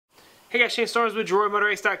Hey guys, Shane Starnes with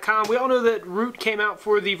DroidMotorX.com. We all know that Root came out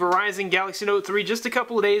for the Verizon Galaxy Note 3 just a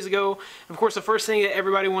couple of days ago. Of course, the first thing that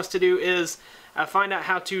everybody wants to do is find out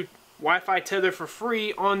how to Wi-Fi tether for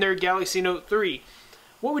free on their Galaxy Note 3.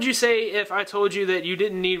 What would you say if I told you that you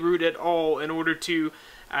didn't need Root at all in order to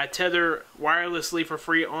tether wirelessly for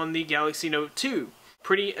free on the Galaxy Note 2?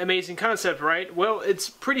 Pretty amazing concept, right? Well, it's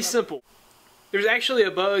pretty simple. There's actually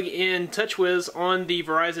a bug in TouchWiz on the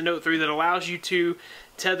Verizon Note 3 that allows you to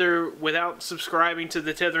tether without subscribing to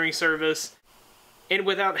the tethering service and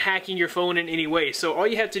without hacking your phone in any way. So all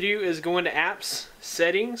you have to do is go into Apps,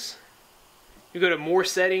 Settings, you go to More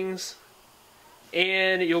Settings,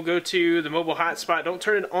 and you'll go to the mobile hotspot. Don't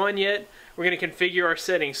turn it on yet. We're going to configure our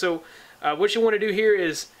settings. So what you want to do here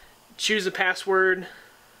is choose a password.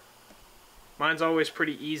 Mine's always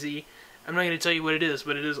pretty easy. I'm not going to tell you what it is,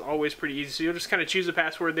 but it is always pretty easy. So you'll just kind of choose a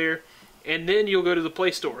password there, and then you'll go to the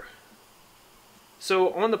Play Store.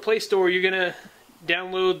 So on the Play Store, you're going to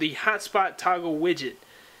download the hotspot toggle widget,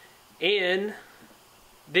 and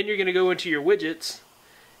then you're going to go into your widgets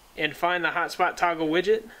and find the hotspot toggle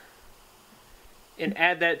widget and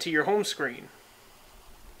add that to your home screen.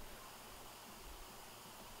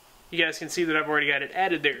 You guys can see that I've already got it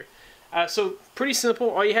added there. So pretty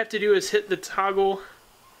simple. All you have to do is hit the toggle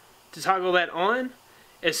to toggle that on.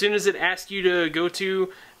 As soon as it asks you to go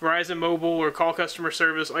to Verizon Mobile or call customer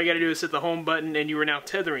service, all you got to do is hit the home button and you are now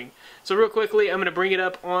tethering. So real quickly, I'm going to bring it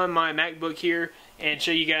up on my MacBook here and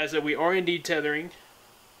show you guys that we are indeed tethering.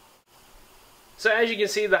 So as you can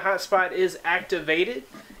see, the hotspot is activated,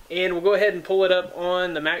 and we'll go ahead and pull it up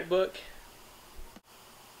on the MacBook.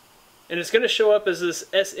 And it's going to show up as this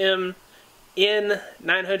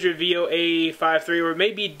SMN900VOA53, or it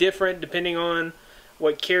may be different depending on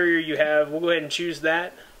what carrier you have. We'll go ahead and choose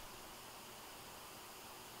that.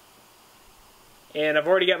 And I've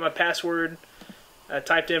already got my password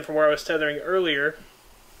typed in from where I was tethering earlier.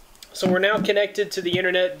 So we're now connected to the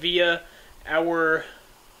internet via our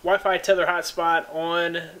Wi-Fi tether hotspot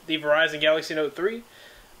on the Verizon Galaxy Note 3.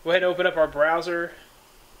 Go ahead and open up our browser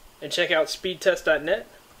and check out speedtest.net.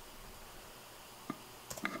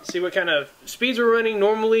 See what kind of speeds we're running.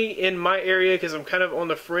 Normally in my area, because I'm kind of on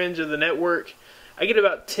the fringe of the network, I get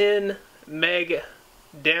about 10 meg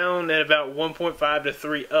down and about 1.5 to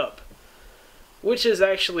 3 up, which is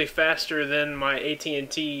actually faster than my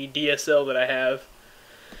AT&T DSL that I have.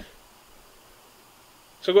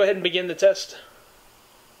 So go ahead and begin the test.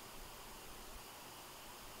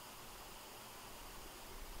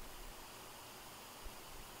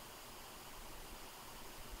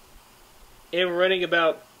 And we're running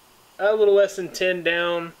about a little less than 10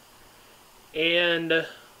 down and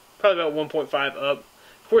probably about 1.5 up.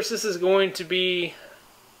 Of course, this is going to be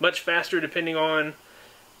much faster depending on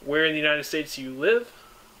where in the United States you live.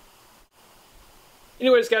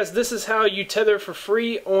 Anyways, guys, this is how you tether for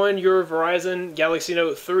free on your Verizon Galaxy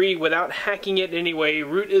Note 3 without hacking it in any way.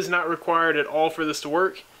 Root is not required at all for this to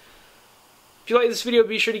work. If you like this video,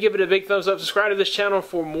 be sure to give it a big thumbs up. Subscribe to this channel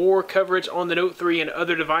for more coverage on the Note 3 and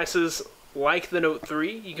other devices like the Note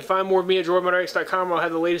 3. You can find more of me at DroidMotorX.com, where I'll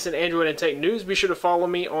have the latest in Android and tech news. Be sure to follow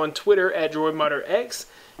me on Twitter at DroidMotorX.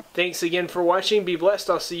 Thanks again for watching. Be blessed.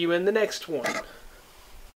 I'll see you in the next one.